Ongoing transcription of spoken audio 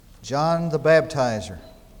John the Baptizer.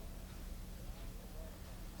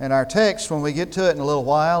 And our text, when we get to it in a little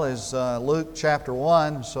while, is Luke chapter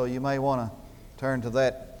 1, so you may want to turn to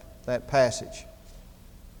that passage.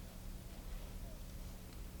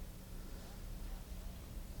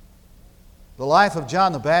 The life of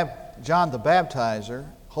John the Baptizer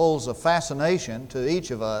holds a fascination to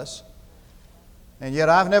each of us. And yet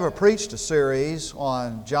I've never preached a series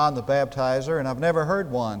on John the Baptizer, and I've never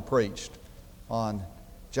heard one preached on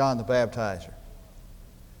John the Baptizer.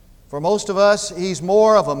 For most of us, he's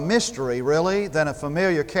more of a mystery, really, than a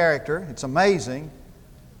familiar character. It's amazing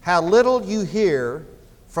how little you hear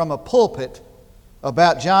from a pulpit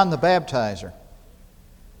about John the Baptizer.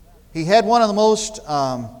 He had one of the most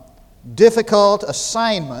difficult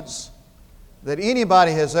assignments that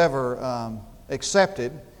anybody has ever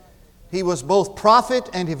accepted. He was both prophet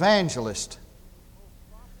and evangelist.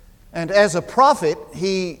 And as a prophet,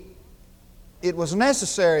 it was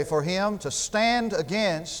necessary for him to stand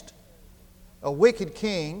against a wicked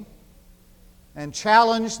king and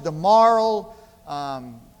challenge the moral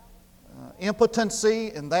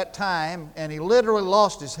impotency in that time, and he literally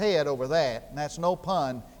lost his head over that, and that's no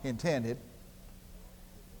pun intended.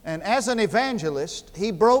 And as an evangelist,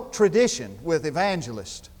 he broke tradition with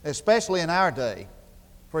evangelists, especially in our day.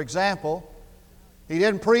 For example, he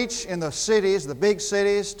didn't preach in the cities, the big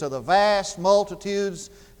cities, to the vast multitudes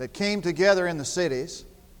that came together in the cities.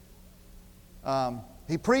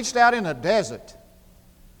 He preached out in a desert.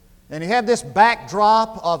 And he had this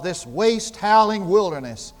backdrop of this waste-howling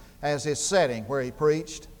wilderness as his setting where he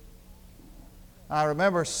preached. I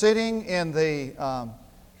remember sitting in the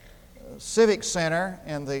Civic Center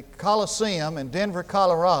in the Coliseum in Denver,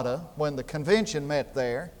 Colorado, when the convention met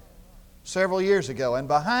there several years ago. And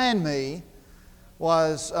behind me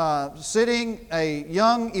was sitting a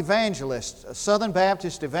young evangelist, a Southern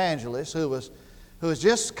Baptist evangelist who was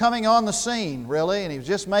just coming on the scene, really, and he was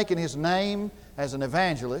just making his name as an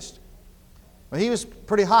evangelist. Well, he was a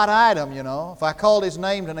pretty hot item, you know. If I called his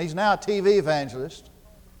name, and he's now a TV evangelist.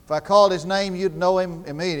 If I called his name, you'd know him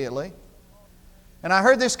immediately. And I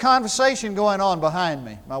heard this conversation going on behind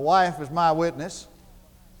me. My wife was my witness.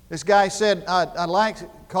 This guy said, I'd like to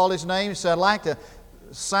call his name. He said, I'd like to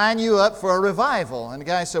sign you up for a revival. And the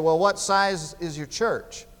guy said, well, what size is your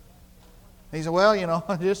church? He said, well, you know,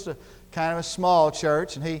 just a kind of a small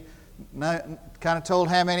church. And he kind of told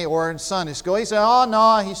how many were in Sunday school. He said, oh,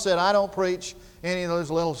 no. He said, I don't preach any of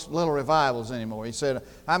those little revivals anymore. He said,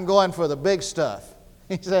 I'm going for the big stuff.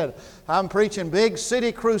 He said, I'm preaching big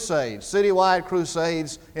city crusades, citywide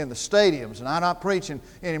crusades in the stadiums, and I'm not preaching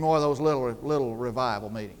any more of those little revival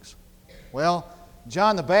meetings. Well,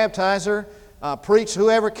 John the Baptizer preached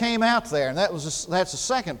whoever came out there, and that's the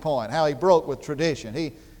second point, how he broke with tradition.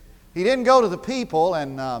 He didn't go to the people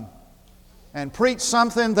and preach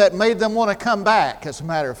something that made them want to come back, as a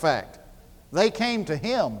matter of fact. They came to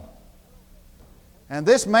him. And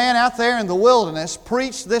this man out there in the wilderness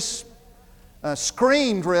preached this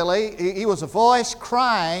screamed, really. He was a voice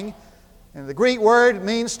crying, and the Greek word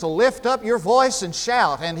means to lift up your voice and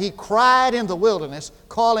shout. And he cried in the wilderness,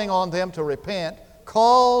 calling on them to repent,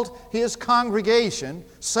 called his congregation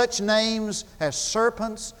such names as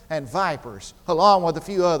serpents and vipers, along with a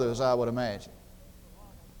few others, I would imagine.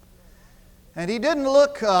 And he didn't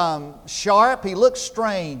look sharp, he looked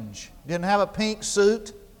strange. Didn't have a pink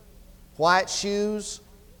suit, white shoes.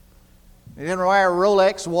 He didn't wear a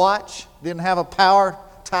Rolex watch. Didn't have a power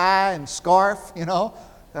tie and scarf, you know.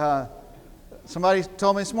 Somebody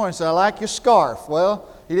told me this morning, said, I like your scarf. Well,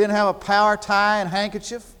 he didn't have a power tie and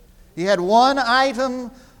handkerchief. He had one item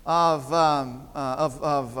of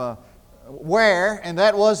wear, and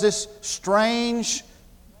that was this strange,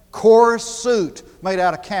 coarse suit made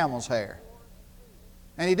out of camel's hair.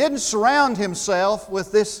 And he didn't surround himself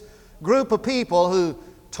with this group of people who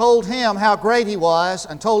told him how great he was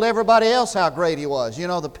and told everybody else how great he was. You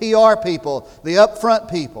know, the PR people, the upfront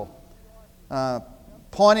people,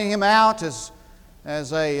 pointing him out as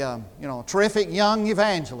a terrific young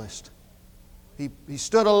evangelist. He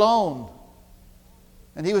stood alone.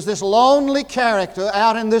 And he was this lonely character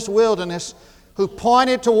out in this wilderness who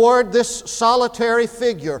pointed toward this solitary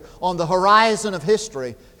figure on the horizon of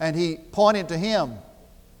history, and he pointed to him.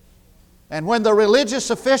 And when the religious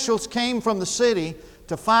officials came from the city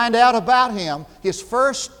to find out about him, his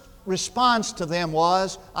first response to them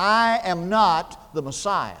was, I am not the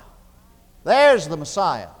Messiah. There's the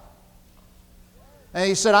Messiah. And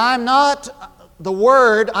he said, I'm not the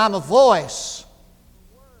Word, I'm a voice.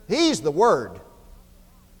 He's the Word.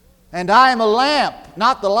 And I am a lamp,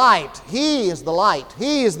 not the light. He is the light.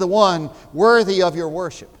 He is the one worthy of your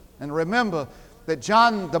worship. And remember, that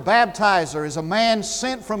John the Baptizer is a man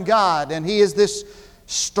sent from God, and he is this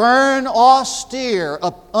stern, austere,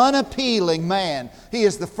 unappealing man. He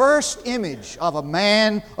is the first image of a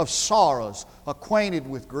man of sorrows, acquainted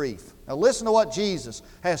with grief. Now listen to what Jesus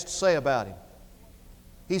has to say about him.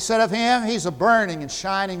 He said of him, he's a burning and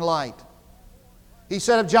shining light. He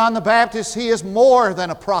said of John the Baptist, he is more than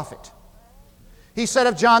a prophet. He said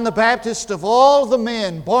of John the Baptist, of all the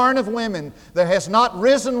men born of women, there has not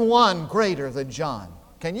risen one greater than John.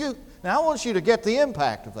 Now I want you to get the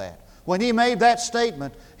impact of that. When he made that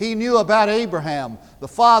statement, he knew about Abraham, the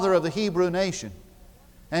father of the Hebrew nation.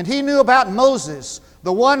 And he knew about Moses,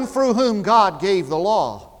 the one through whom God gave the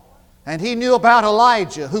law. And he knew about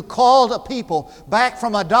Elijah, who called a people back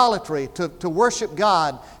from idolatry to worship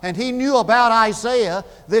God. And he knew about Isaiah,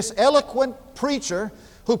 this eloquent preacher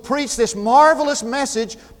who preached this marvelous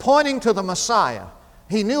message pointing to the Messiah.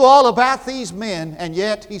 He knew all about these men, and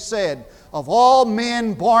yet he said, of all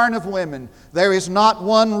men born of women, there is not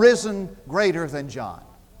one risen greater than John.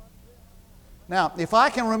 Now, if I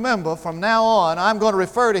can remember from now on, I'm going to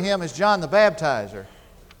refer to him as John the Baptizer.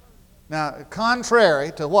 Now,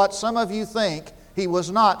 contrary to what some of you think, he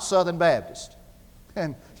was not Southern Baptist.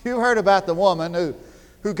 And you heard about the woman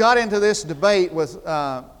who got into this debate with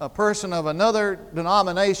a person of another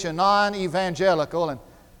denomination, non-evangelical, and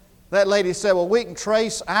that lady said, well, we can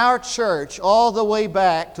trace our church all the way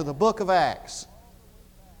back to the book of Acts.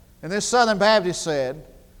 And this Southern Baptist said,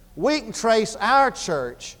 we can trace our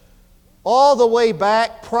church all the way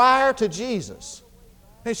back prior to Jesus.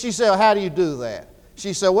 And she said, well, how do you do that?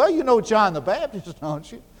 She said, well, you know John the Baptist, don't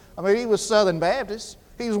you? I mean, he was Southern Baptist.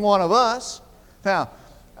 He was one of us. Now,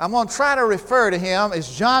 I'm going to try to refer to him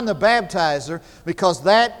as John the Baptizer because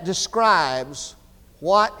that describes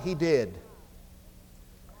what he did.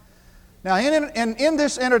 Now, in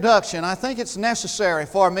this introduction, I think it's necessary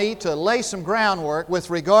for me to lay some groundwork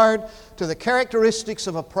with regard to the characteristics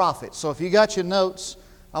of a prophet. So if you got your notes,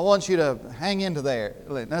 I want you to hang into there.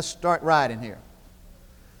 Let's start writing here.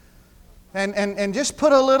 And just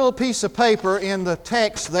put a little piece of paper in the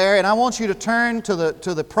text there, and I want you to turn to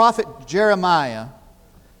the prophet Jeremiah,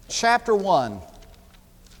 chapter 1.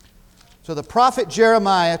 To the prophet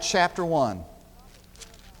Jeremiah, chapter 1.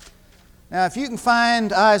 Now, if you can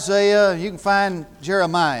find Isaiah, you can find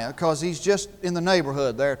Jeremiah, because he's just in the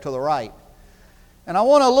neighborhood there to the right. And I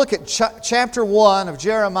want to look at chapter 1 of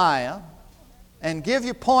Jeremiah and give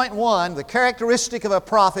you point 1. The characteristic of a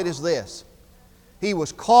prophet is this. He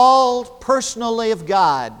was called personally of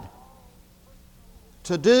God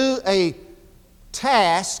to do a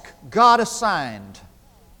task God assigned.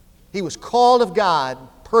 He was called of God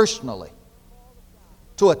personally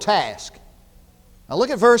to a task. Now look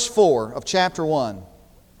at verse 4 of chapter 1.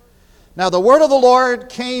 Now the word of the Lord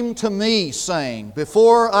came to me, saying,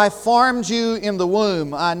 before I formed you in the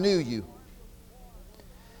womb, I knew you.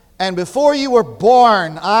 And before you were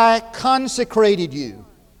born, I consecrated you.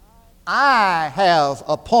 I have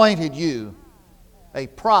appointed you a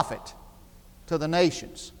prophet to the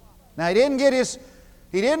nations. Now he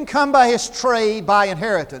didn't come by his trade, by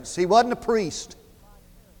inheritance. He wasn't a priest.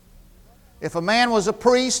 If a man was a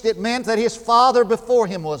priest, it meant that his father before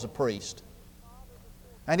him was a priest.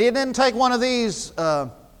 And he didn't take one of these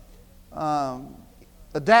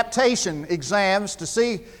adaptation exams to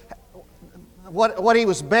see what he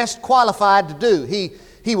was best qualified to do.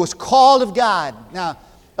 He was called of God. Now,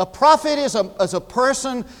 a prophet is a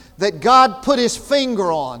person that God put His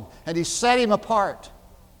finger on and He set him apart.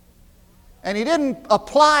 And he didn't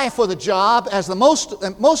apply for the job, as most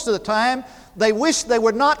of the time they wished they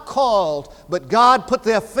were not called, but God put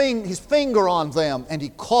His finger on them and He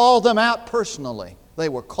called them out personally. They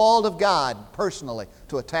were called of God personally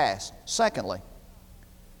to a task. Secondly,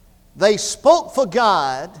 they spoke for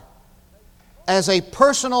God as a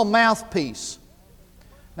personal mouthpiece.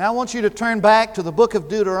 Now I want you to turn back to the book of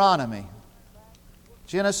Deuteronomy.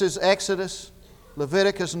 Genesis, Exodus,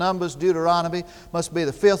 Leviticus, Numbers, Deuteronomy. Must be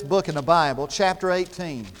the 5th book in the Bible. Chapter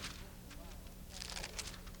 18.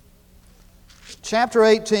 Chapter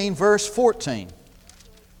 18, verse 14.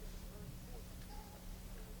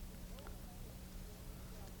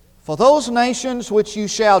 For those nations which you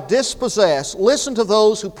shall dispossess, listen to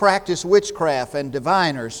those who practice witchcraft and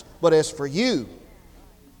diviners. But as for you,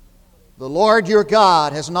 the Lord your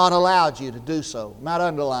God has not allowed you to do so. Might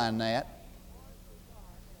underline that.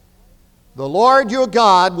 The Lord your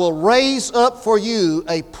God will raise up for you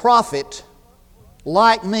a prophet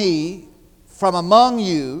like me from among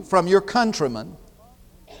you, from your countrymen.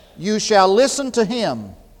 You shall listen to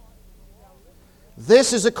him.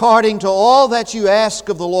 This is according to all that you ask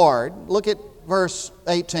of the Lord. Look at verse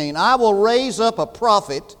 18. I will raise up a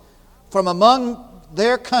prophet from among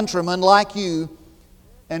their countrymen like you,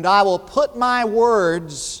 and I will put my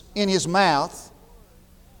words in his mouth,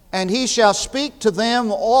 and he shall speak to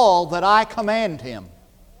them all that I command him.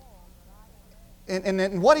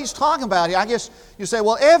 And what he's talking about here, I guess you say,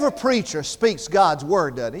 well, every preacher speaks God's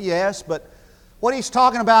Word, doesn't he? Yes, but what he's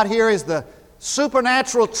talking about here is the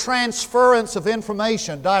supernatural transference of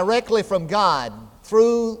information directly from God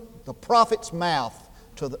through the prophet's mouth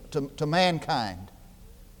to mankind.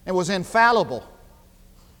 It was infallible.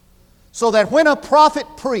 So that when a prophet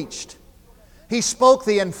preached, he spoke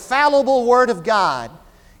the infallible Word of God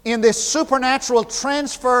in this supernatural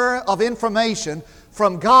transfer of information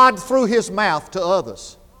from God through his mouth to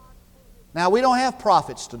others. Now, we don't have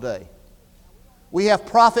prophets today. We have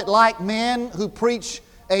prophet-like men who preach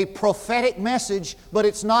a prophetic message, but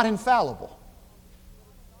it's not infallible.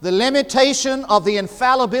 The limitation of the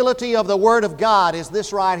infallibility of the Word of God is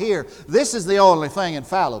this right here. This is the only thing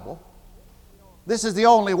infallible. This is the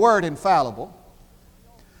only word infallible.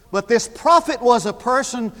 But this prophet was a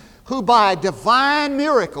person who by a divine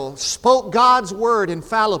miracle spoke God's Word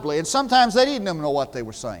infallibly. And sometimes they didn't even know what they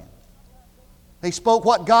were saying. They spoke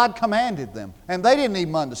what God commanded them, and they didn't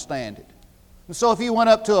even understand it. And so if you went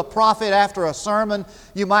up to a prophet after a sermon,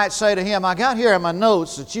 you might say to him, I got here in my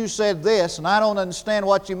notes that you said this, and I don't understand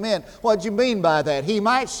what you meant. What did you mean by that? He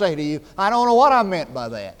might say to you, I don't know what I meant by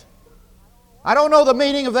that. I don't know the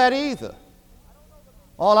meaning of that either.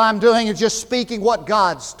 All I'm doing is just speaking what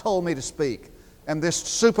God's told me to speak. And this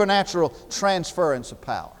supernatural transference of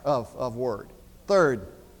power, of word. Third,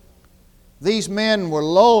 these men were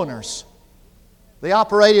loners. They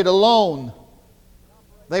operated alone.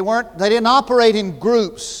 They didn't operate in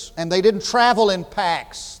groups, and they didn't travel in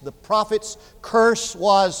packs. The prophet's curse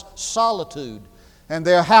was solitude, and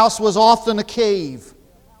their house was often a cave.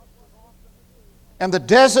 And the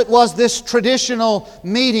desert was this traditional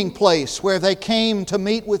meeting place where they came to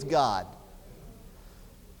meet with God.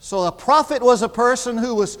 So a prophet was a person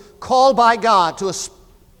who was called by God to a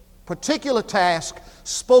particular task,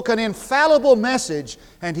 spoke an infallible message,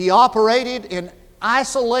 and he operated in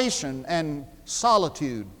isolation and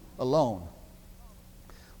solitude alone.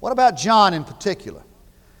 What about John in particular?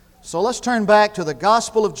 So let's turn back to the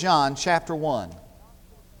Gospel of John, chapter 1.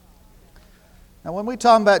 Now when we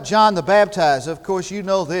talk about John the Baptizer, of course you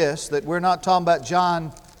know this, that we're not talking about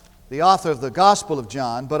John, the author of the Gospel of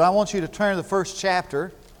John, but I want you to turn to the first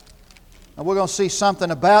chapter, and we're going to see something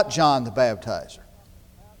about John the Baptizer.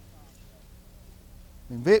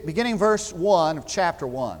 Beginning verse 1 of chapter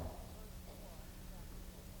 1.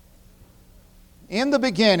 In the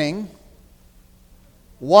beginning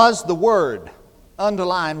was the Word,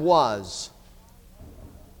 underline was,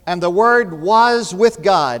 and the Word was with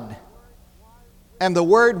God, and the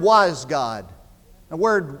Word was God. The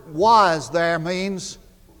word was there means,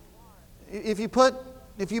 if you put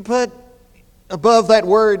above that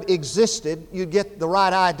word existed, you'd get the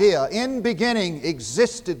right idea. In beginning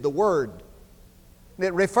existed the Word.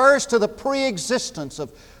 It refers to the pre-existence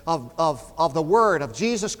of the Word, of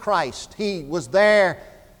Jesus Christ. He was there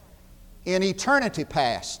in eternity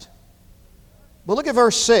past. But look at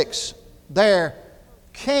verse 6. There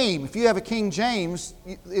came, if you have a King James,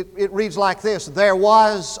 it reads like this. There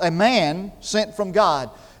was a man sent from God.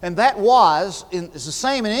 And that was, it's the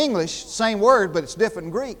same in English, same word, but it's different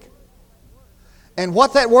in Greek. And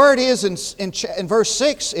what that word is in verse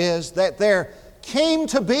 6 is that there came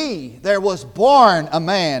to be, there was born a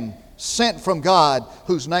man sent from God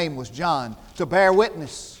whose name was John to bear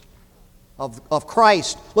witness of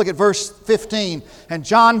Christ. Look at verse 15. And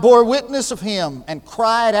John bore witness of him and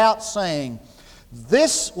cried out saying,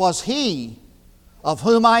 This was he of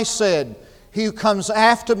whom I said, He who comes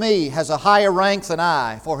after me has a higher rank than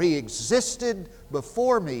I, for he existed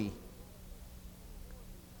before me.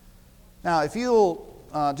 Now, if you'll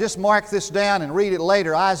just mark this down and read it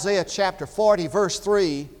later, Isaiah chapter 40, verse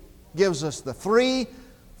 3 gives us the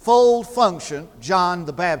threefold function, John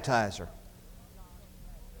the Baptizer.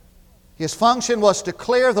 His function was to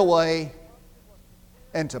clear the way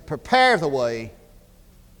and to prepare the way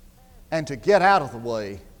and to get out of the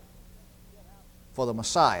way for the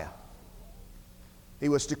Messiah. He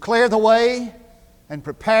was to clear the way and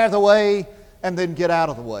prepare the way and then get out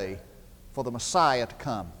of the way for the Messiah to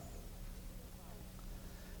come.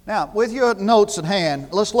 Now, with your notes at hand,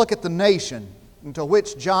 let's look at the nation into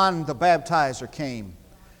which John the Baptizer came.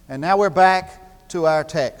 And now we're back to our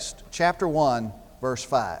text, chapter 1, verse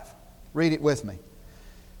 5. Read it with me.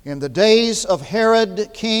 In the days of Herod,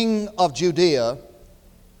 king of Judea,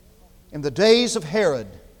 in the days of Herod,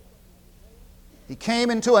 he came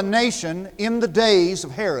into a nation in the days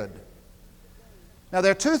of Herod. Now,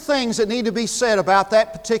 there are two things that need to be said about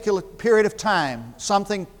that particular period of time.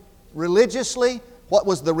 Something religiously, what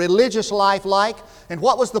was the religious life like, and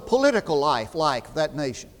what was the political life like of that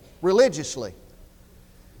nation, religiously.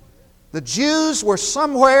 The Jews were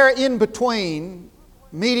somewhere in between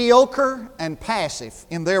mediocre and passive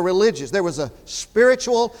in their religious. There was a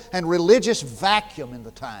spiritual and religious vacuum in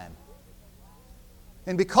the time.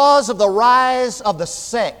 And because of the rise of the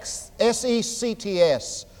sects,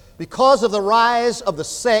 S-E-C-T-S, because of the rise of the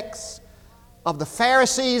sects of the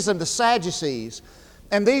Pharisees and the Sadducees,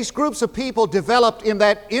 and these groups of people developed in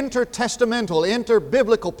that intertestamental,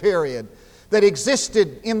 interbiblical period that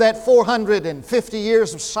existed in that 450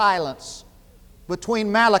 years of silence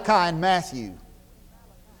between Malachi and Matthew.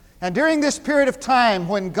 And during this period of time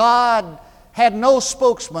when God had no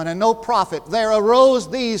spokesman and no prophet, there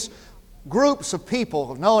arose these groups of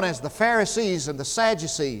people known as the Pharisees and the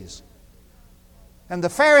Sadducees. And the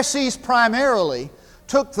Pharisees primarily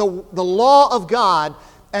took the law of God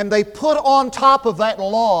and they put on top of that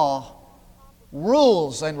law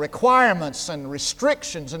rules and requirements and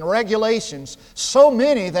restrictions and regulations, so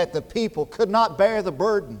many that the people could not bear the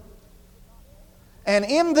burden. And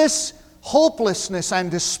in this hopelessness and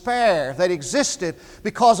despair that existed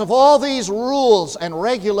because of all these rules and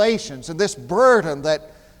regulations and this burden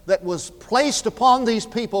that was placed upon these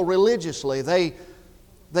people religiously,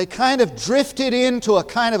 they kind of drifted into a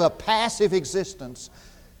kind of a passive existence.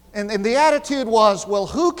 And the attitude was, well,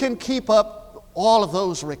 who can keep up all of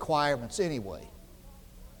those requirements anyway?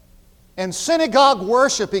 And synagogue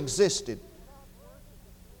worship existed.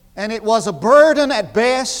 And it was a burden at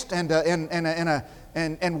best and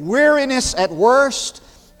weariness at worst.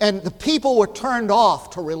 And the people were turned off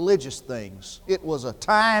to religious things. It was a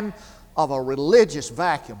time of a religious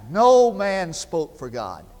vacuum. No man spoke for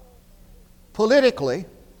God. Politically,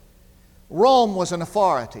 Rome was an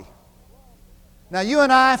authority. Now, you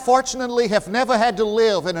and I, fortunately, have never had to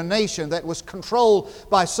live in a nation that was controlled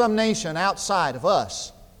by some nation outside of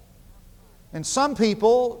us. And some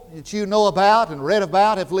people that you know about and read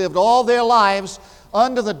about have lived all their lives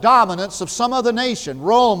under the dominance of some other nation.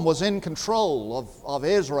 Rome was in control of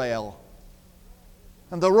Israel.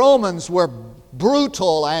 And the Romans were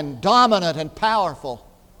brutal and dominant and powerful.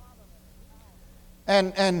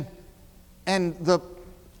 And the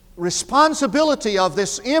responsibility of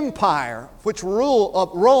this empire which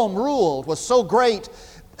Rome ruled was so great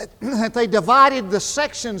that they divided the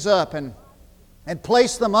sections up and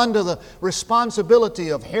placed them under the responsibility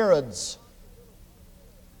of Herods.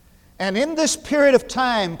 And in this period of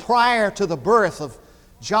time prior to the birth of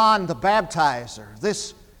John the Baptizer,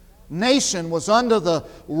 this nation was under the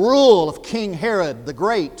rule of King Herod the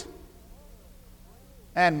Great.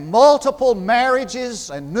 And multiple marriages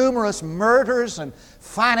and numerous murders and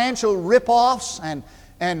financial rip-offs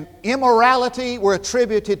and immorality were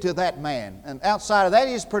attributed to that man. And outside of that,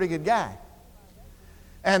 he's a pretty good guy.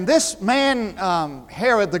 And this man,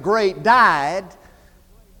 Herod the Great, died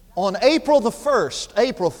on April the 1st,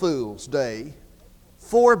 April Fool's Day,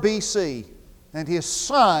 4 B.C. And his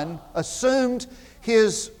son assumed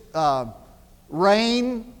his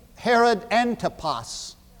reign, Herod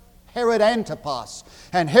Antipas. Herod Antipas.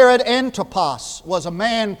 And Herod Antipas was a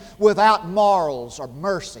man without morals or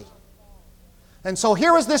mercy. And so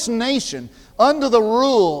here was this nation under the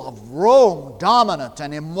rule of Rome, dominant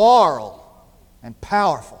and immoral and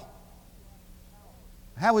powerful.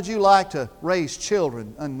 How would you like to raise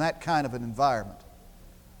children in that kind of an environment?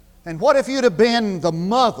 And what if you'd have been the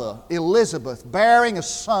mother, Elizabeth, bearing a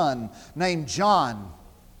son named John,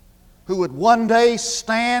 who would one day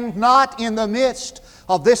stand not in the midst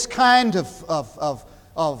of this kind of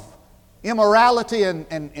immorality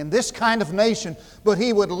and this kind of nation, but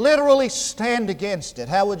he would literally stand against it?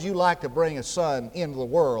 How would you like to bring a son into the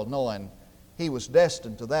world knowing he was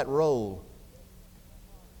destined to that role?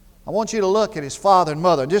 I want you to look at his father and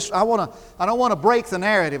mother. I don't want to break the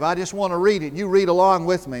narrative. I just want to read it. And you read along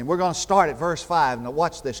with me. We're going to start at verse 5. Now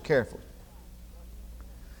watch this carefully.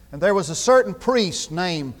 And there was a certain priest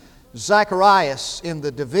named Zacharias in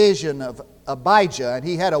the division of Abijah, and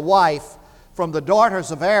he had a wife from the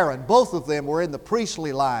daughters of Aaron. Both of them were in the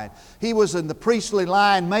priestly line. He was in the priestly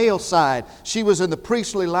line male side. She was in the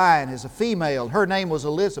priestly line as a female. Her name was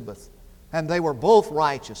Elizabeth. And they were both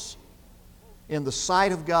righteous in the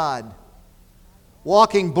sight of God,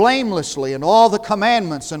 walking blamelessly in all the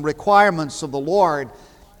commandments and requirements of the Lord.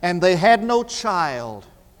 And they had no child,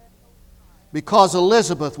 because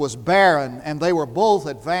Elizabeth was barren, and they were both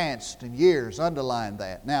advanced in years. Underline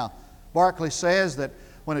that. Now, Barclay says that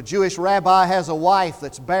when a Jewish rabbi has a wife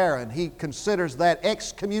that's barren, he considers that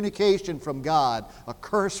excommunication from God, a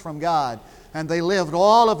curse from God. And they lived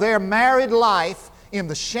all of their married life in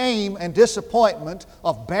the shame and disappointment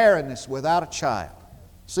of barrenness without a child.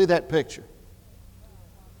 See that picture?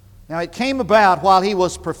 Now it came about while he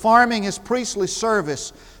was performing his priestly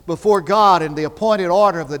service before God in the appointed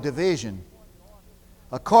order of the division.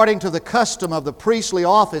 According to the custom of the priestly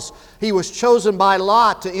office, he was chosen by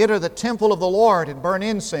lot to enter the temple of the Lord and burn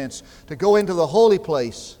incense, to go into the holy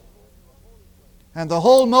place. And the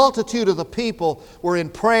whole multitude of the people were in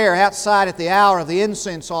prayer outside at the hour of the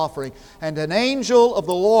incense offering. And an angel of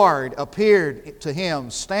the Lord appeared to him,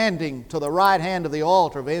 standing to the right hand of the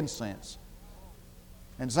altar of incense.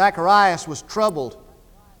 And Zacharias was troubled.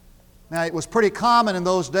 Now, it was pretty common in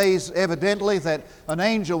those days, evidently, that an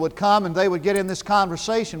angel would come and they would get in this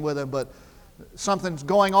conversation with him. But something's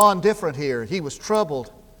going on different here. He was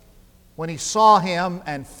troubled when he saw him,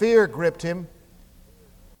 and fear gripped him.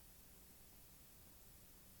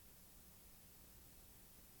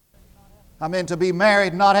 To be married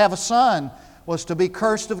and not have a son was to be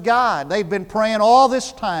cursed of God. They'd been praying all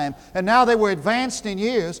this time, and now they were advanced in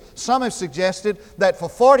years. Some have suggested that for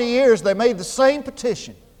 40 years they made the same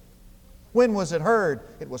petition. When was it heard?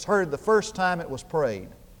 It was heard the first time it was prayed.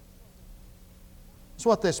 That's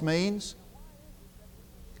what this means.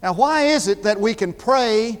 Now, why is it that we can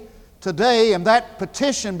pray today and that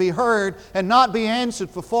petition be heard and not be answered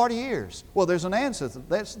for 40 years? Well, there's an answer.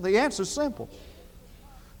 The answer's simple.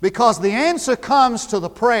 Because the answer comes to the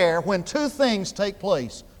prayer when two things take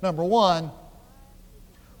place. Number one,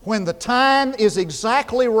 when the time is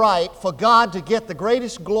exactly right for God to get the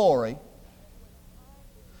greatest glory,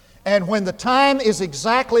 and when the time is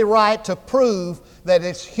exactly right to prove that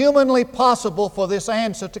it's humanly possible for this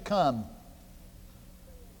answer to come.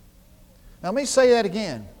 Now let me say that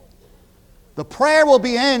again. The prayer will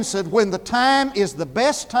be answered when the time is the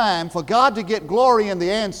best time for God to get glory in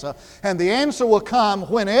the answer, and the answer will come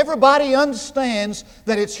when everybody understands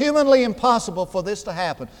that it's humanly impossible for this to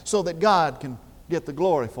happen, so that God can get the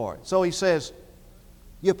glory for it. So he says,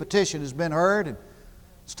 your petition has been heard, and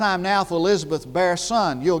it's time now for Elizabeth to bear a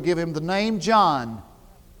son. You'll give him the name John,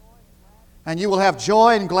 and you will have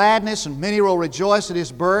joy and gladness, and many will rejoice at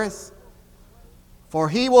his birth. For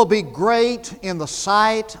he will be great in the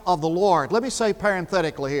sight of the Lord. Let me say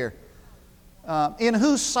parenthetically here, in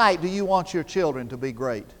whose sight do you want your children to be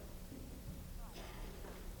great?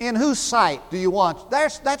 In whose sight do you want?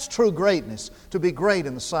 That's true greatness, to be great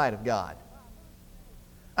in the sight of God.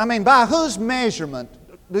 By whose measurement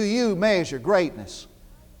do you measure greatness?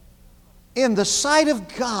 In the sight of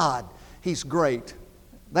God, he's great.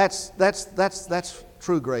 That's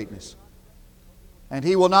true greatness. And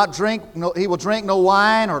he will drink no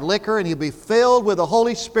wine or liquor, and he'll be filled with the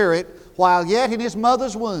Holy Spirit while yet in his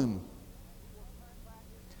mother's womb.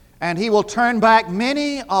 And he will turn back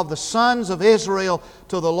many of the sons of Israel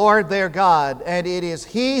to the Lord their God, and it is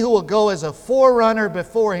he who will go as a forerunner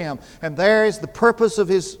before him. And there is the purpose of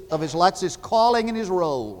his that's his calling and his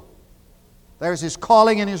role. There's his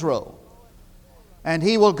calling and his role. And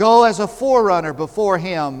he will go as a forerunner before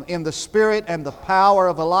him in the spirit and the power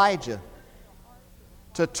of Elijah,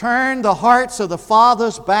 to turn the hearts of the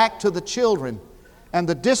fathers back to the children, and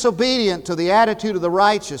the disobedient to the attitude of the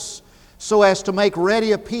righteous, so as to make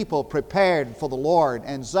ready a people prepared for the Lord.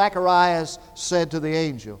 And Zacharias said to the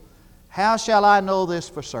angel, how shall I know this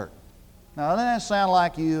for certain? Now, doesn't that sound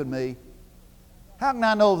like you and me? How can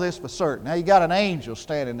I know this for certain? Now, you got an angel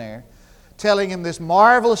standing there telling him this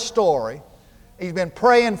marvelous story. He's been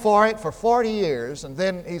praying for it for 40 years, and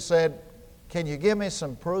then he said, can you give me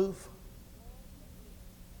some proof?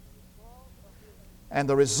 And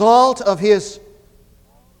the result of his...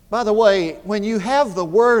 By the way, when you have the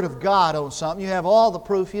Word of God on something, you have all the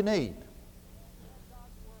proof you need.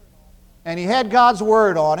 And he had God's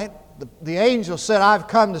Word on it. The angel said, I've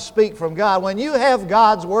come to speak from God. When you have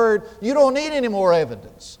God's Word, you don't need any more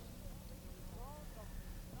evidence.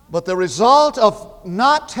 But the result of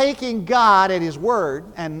not taking God at His Word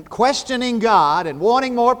and questioning God and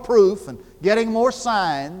wanting more proof and getting more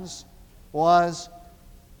signs was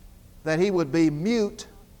that he would be mute.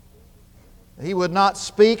 He would not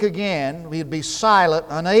speak again. He'd be silent,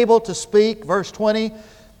 unable to speak, verse 20,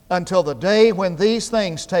 until the day when these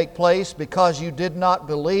things take place, because you did not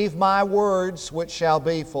believe my words, which shall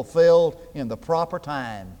be fulfilled in the proper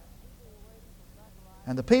time.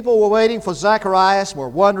 And the people were waiting for Zacharias, were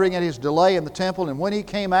wondering at his delay in the temple, and when he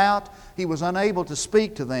came out, he was unable to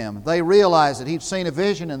speak to them. They realized that he'd seen a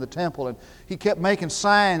vision in the temple, and he kept making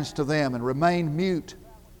signs to them and remained mute.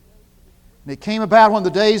 And it came about when the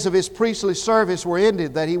days of his priestly service were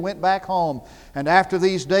ended that he went back home. And after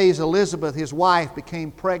these days, Elizabeth, his wife,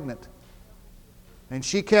 became pregnant. And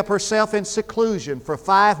she kept herself in seclusion for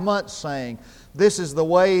 5 months, saying, This is the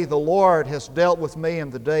way the Lord has dealt with me in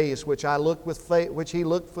the days which He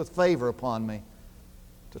looked with favor upon me,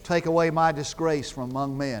 to take away my disgrace from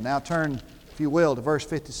among men. Now turn, if you will, to verse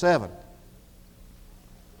 57.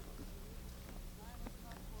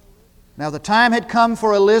 Now the time had come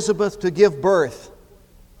for Elizabeth to give birth,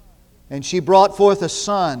 and she brought forth a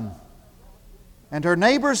son. And her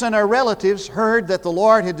neighbors and her relatives heard that the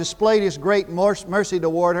Lord had displayed His great mercy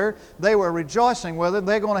toward her. They were rejoicing with her.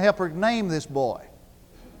 They're going to help her name this boy.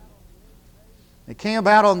 It came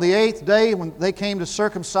about on the 8th day when they came to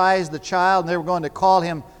circumcise the child, and they were going to call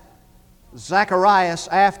him Zacharias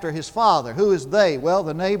after his father. Who is they? Well,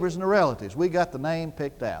 the neighbors and the relatives. We got the name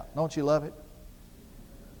picked out. Don't you love it?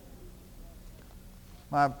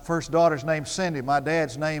 My first daughter's named Cindy. My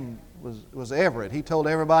dad's name was Everett. He told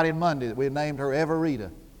everybody in Monday that we had named her Everita.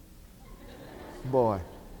 Boy.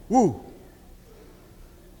 Woo!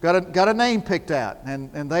 Got a name picked out.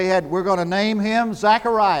 And we're going to name him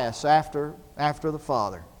Zacharias after the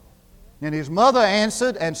father. And his mother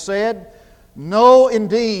answered and said, No,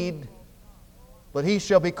 indeed, but he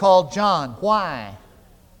shall be called John. Why?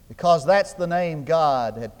 Because that's the name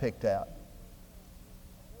God had picked out.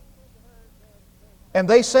 And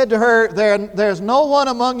they said to her, There's no one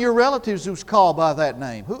among your relatives who's called by that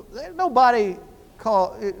name. There's nobody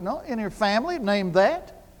in your family named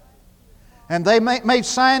that. And they made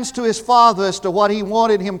signs to his father as to what he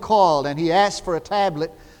wanted him called. And he asked for a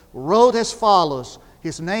tablet, wrote as follows,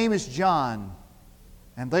 His name is John.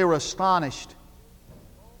 And they were astonished.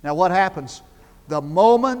 Now what happens? The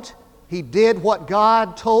moment he did what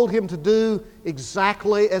God told him to do,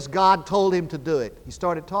 exactly as God told him to do it, he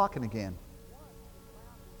started talking again.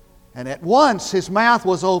 And at once his mouth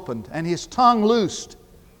was opened and his tongue loosed,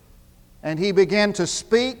 and he began to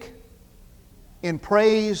speak in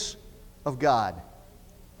praise of God.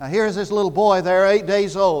 Now here's this little boy there, 8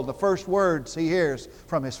 days old. The first words he hears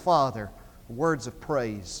from his father, words of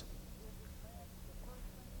praise.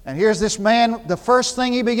 And here's this man, the first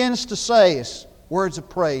thing he begins to say is words of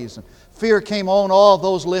praise. And fear came on all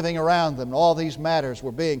those living around them. All these matters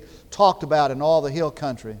were being talked about in all the hill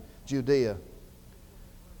country, Judea.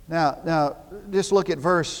 Now, just look at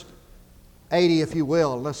verse 80, if you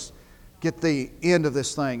will. Let's get the end of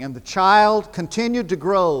this thing. And the child continued to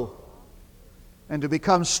grow and to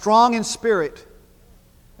become strong in spirit,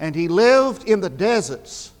 and he lived in the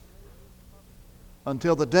deserts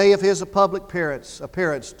until the day of his public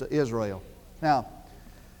appearance to Israel. Now,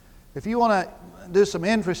 if you want to do some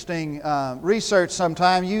interesting research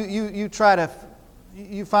sometime, you try to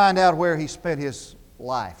find out where he spent his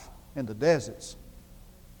life in the deserts.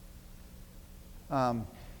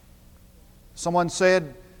 Someone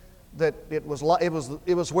said that it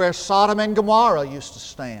was where Sodom and Gomorrah used to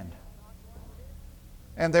stand.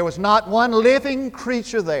 And there was not one living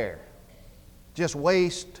creature there. Just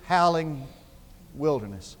waste, howling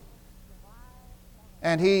wilderness.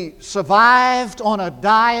 And he survived on a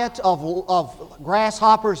diet of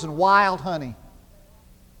grasshoppers and wild honey.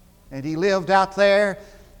 And he lived out there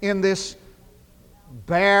in this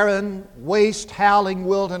barren, waste, howling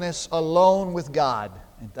wilderness alone with God.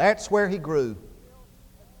 And that's where he grew.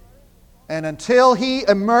 And until he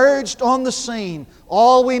emerged on the scene,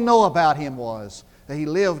 all we know about him was that he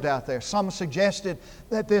lived out there. Some suggested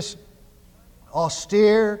that this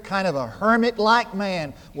austere, kind of a hermit-like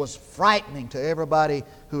man was frightening to everybody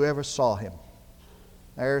who ever saw him.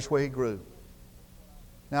 There's where he grew.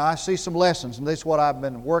 Now I see some lessons, and this is what I've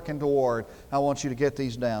been working toward. I want you to get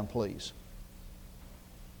these down, please.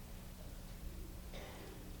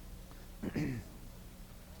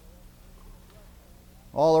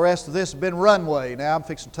 All the rest of this has been runway. Now I'm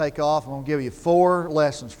fixing to take off. I'm going to give you 4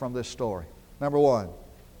 lessons from this story. Number 1.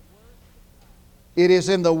 It is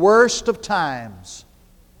in the worst of times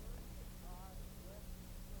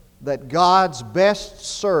that God's best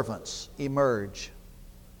servants emerge.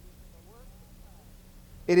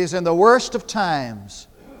 It is in the worst of times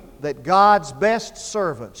that God's best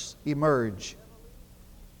servants emerge.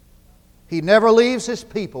 He never leaves His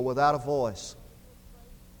people without a voice.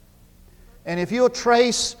 And if you'll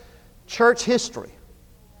trace church history,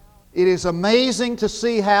 it is amazing to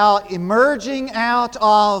see how emerging out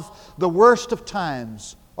of the worst of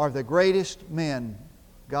times are the greatest men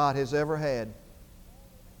God has ever had.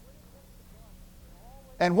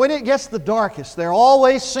 And when it gets the darkest, there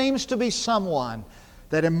always seems to be someone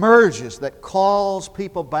that emerges, that calls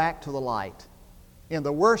people back to the light. In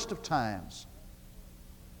the worst of times,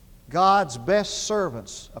 God's best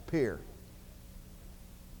servants appear.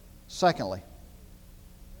 Secondly,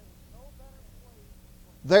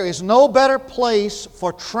 there is no better place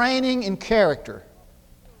for training in character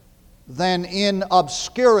than in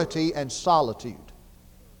obscurity and solitude.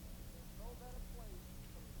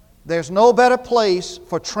 There's no better place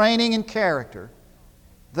for training in character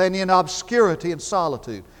than in obscurity and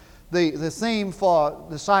solitude. The theme for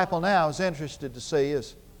Disciple Now is interested to see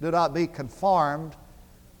is, do not be conformed,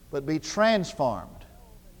 but be transformed.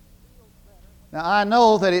 Now I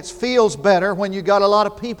know that it feels better when you got a lot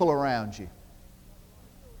of people around you.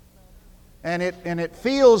 And it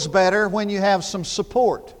feels better when you have some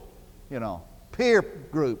support, peer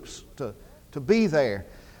groups to be there.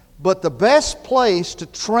 But the best place to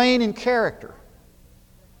train in character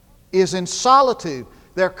is in solitude.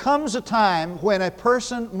 There comes a time when a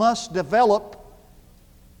person must develop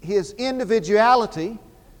his individuality,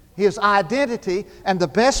 his identity, and the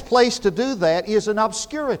best place to do that is in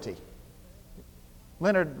obscurity.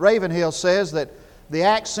 Leonard Ravenhill says that the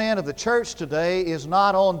accent of the church today is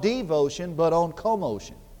not on devotion, but on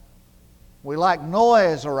commotion. We like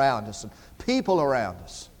noise around us and people around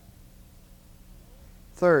us.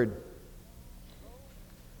 Third,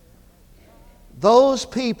 those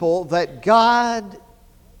people that God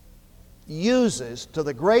uses to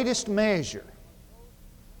the greatest measure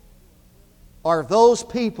are those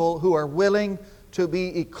people who are willing to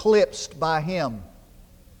be eclipsed by Him.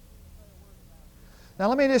 Now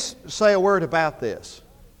let me just say a word about this.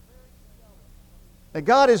 That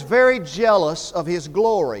God is very jealous of His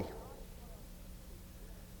glory.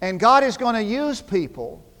 And God is going to use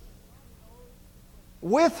people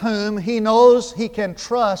with whom He knows He can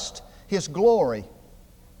trust His glory.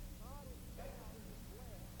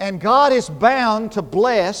 And God is bound to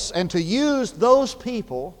bless and to use those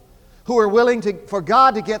people who are willing for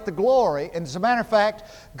God to get the glory. And as a matter of fact,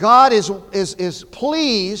 God is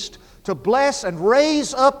pleased to bless and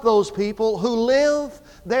raise up those people who live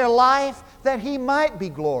their life that He might be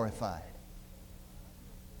glorified.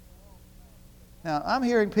 Now, I'm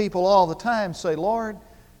hearing people all the time say, Lord,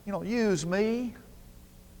 use me.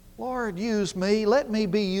 Lord, use me. Let me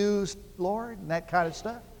be used, Lord, and that kind of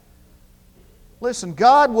stuff. Listen,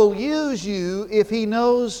 God will use you if He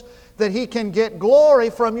knows that He can get glory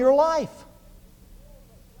from your life.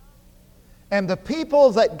 And the people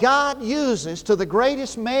that God uses to the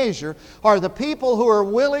greatest measure are the people who are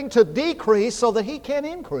willing to decrease so that He can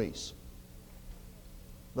increase.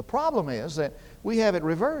 The problem is that we have it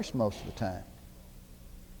reversed most of the time.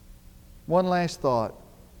 One last thought.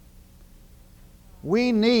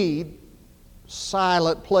 We need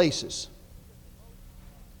silent places.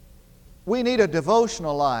 We need a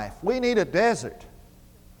devotional life. We need a desert.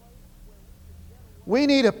 We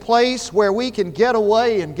need a place where we can get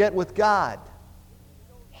away and get with God.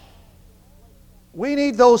 We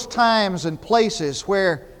need those times and places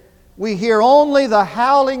where we hear only the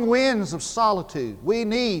howling winds of solitude. We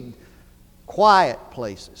need quiet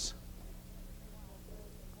places.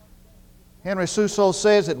 Henry Suso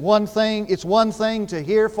says that it's one thing to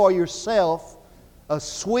hear for yourself a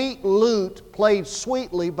sweet lute played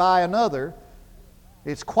sweetly by another.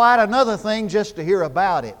 It's quite another thing just to hear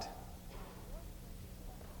about it.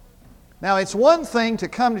 Now, it's one thing to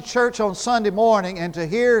come to church on Sunday morning and to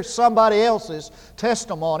hear somebody else's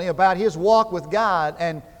testimony about his walk with God,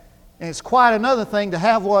 and it's quite another thing to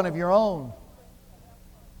have one of your own.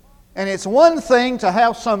 And it's one thing to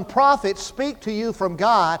have some prophet speak to you from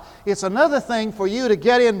God. It's another thing for you to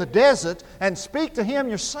get in the desert and speak to Him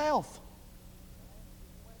yourself.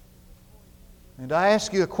 And I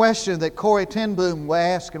ask you a question that Corrie ten Boom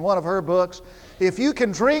asked in one of her books. If you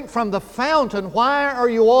can drink from the fountain, why are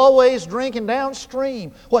you always drinking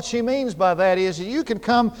downstream? What she means by that is that you can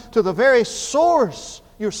come to the very source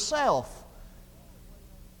yourself.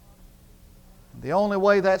 The only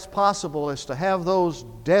way that's possible is to have those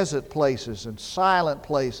desert places and silent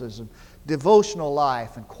places and devotional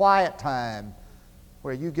life and quiet time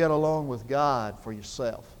where you get along with God for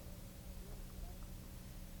yourself.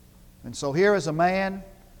 And so here is a man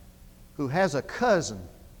who has a cousin,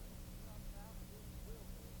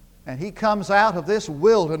 and he comes out of this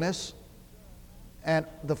wilderness, and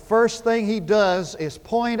the first thing he does is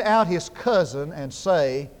point out his cousin and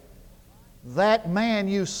say, that man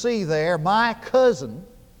you see there, my cousin,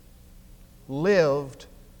 lived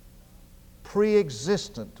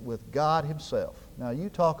pre-existent with God Himself. Now you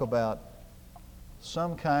talk about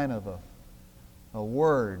some kind of a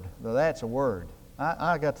word. Now that's a word.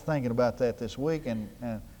 I got to thinking about that this week,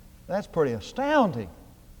 and that's pretty astounding.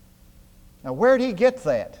 Now where did he get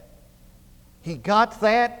that? He got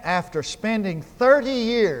that after spending 30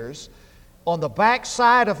 years on the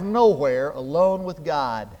backside of nowhere alone with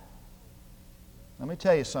God. Let me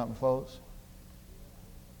tell you something, folks.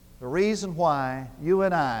 The reason why you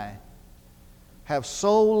and I have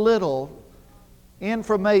so little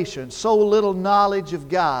information, so little knowledge of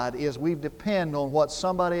God is we depend on what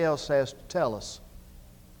somebody else has to tell us.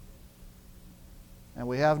 And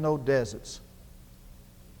we have no deserts.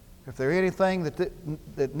 If there's anything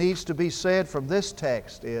that needs to be said from this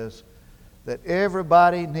text is that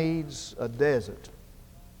everybody needs a desert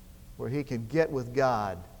where he can get with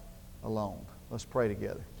God alone. Let's pray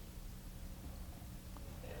together.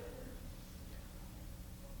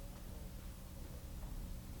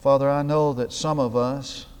 Father, I know that some of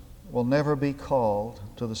us will never be called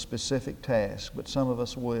to the specific task, but some of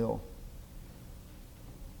us will.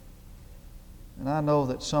 And I know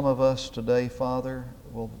that some of us today, Father,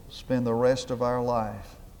 will spend the rest of our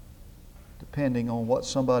life depending on what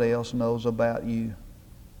somebody else knows about you.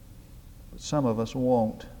 But some of us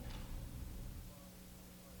won't.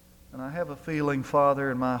 And I have a feeling, Father,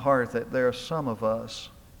 in my heart that there are some of us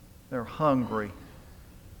that are hungry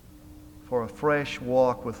for a fresh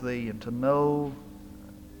walk with Thee and to know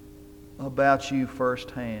about You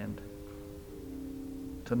firsthand,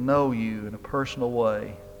 to know You in a personal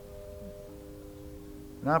way.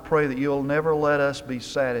 And I pray that You'll never let us be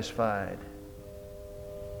satisfied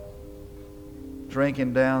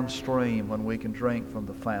drinking downstream when we can drink from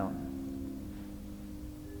the fountain.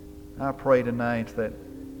 I pray tonight that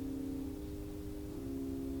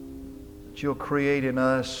You'll create in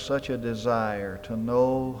us such a desire to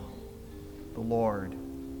know the Lord.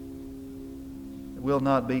 We'll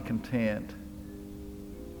not be content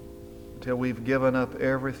until we've given up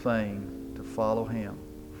everything to follow Him.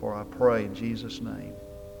 For I pray in Jesus' name.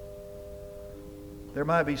 There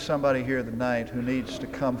might be somebody here tonight who needs to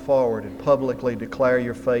come forward and publicly declare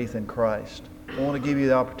your faith in Christ. I want to give you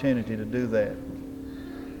the opportunity to do that.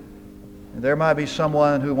 And there might be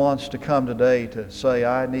someone who wants to come today to say,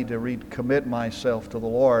 I need to recommit myself to the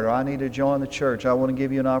Lord, or I need to join the church. I want to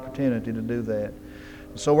give you an opportunity to do that.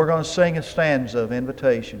 So we're going to sing a stanza of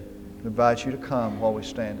invitation to invite you to come while we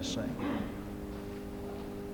stand to sing.